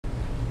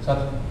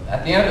So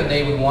at the end of the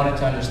day, we wanted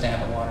to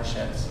understand the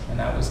watersheds, and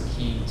that was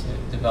key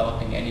to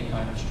developing any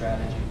kind of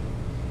strategy.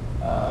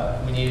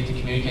 We needed to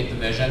communicate the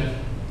vision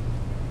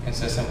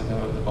consistent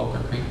with the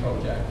Bowker Creek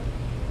project.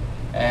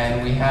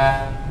 And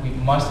we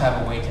must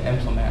have a way to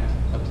implement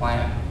the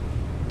plan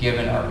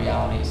given our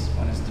realities.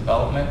 When it's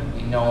development,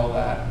 we know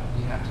that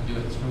we have to do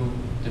it through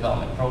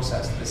development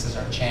process. This is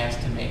our chance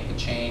to make the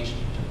change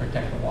to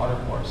protect the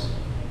watercourse.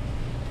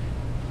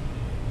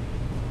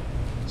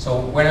 So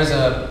where does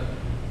a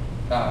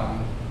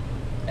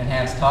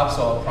enhanced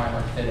topsoil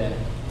primer fit in?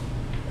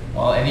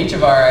 Well, in each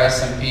of our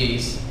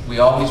SMPs, we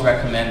always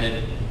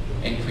recommended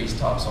increased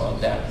topsoil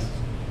depth.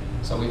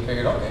 So we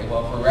figured, okay,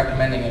 well, if we're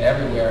recommending it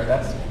everywhere,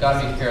 that's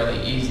got to be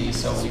fairly easy.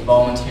 So we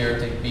volunteered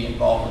to be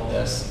involved with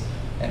this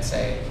and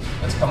say,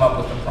 let's come up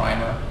with a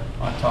primer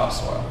on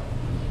topsoil.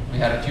 We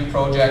had a few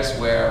projects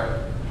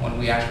where when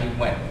we actually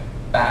went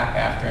back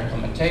after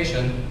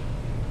implementation,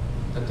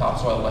 the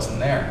topsoil wasn't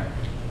there.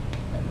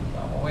 And we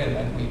thought, well, wait a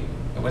minute,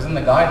 it was in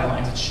the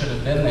guidelines, it should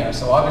have been there.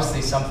 So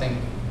obviously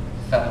something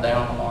fell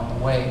down along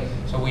the way.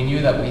 So we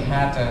knew that we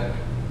had to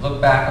look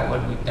back at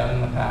what we've done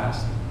in the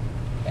past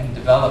and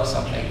develop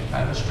something,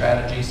 kind of a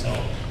strategy. So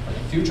for the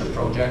future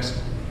projects,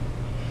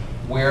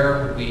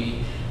 where would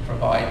we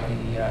provide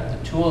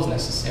the tools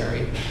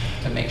necessary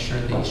to make sure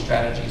these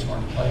strategies were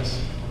in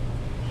place.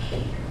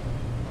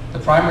 The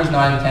primer is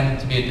not intended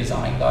to be a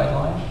design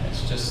guideline.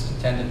 It's just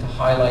intended to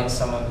highlight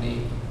some of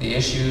the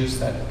issues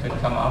that could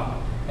come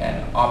up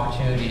and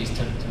opportunities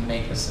to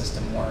make the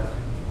system work.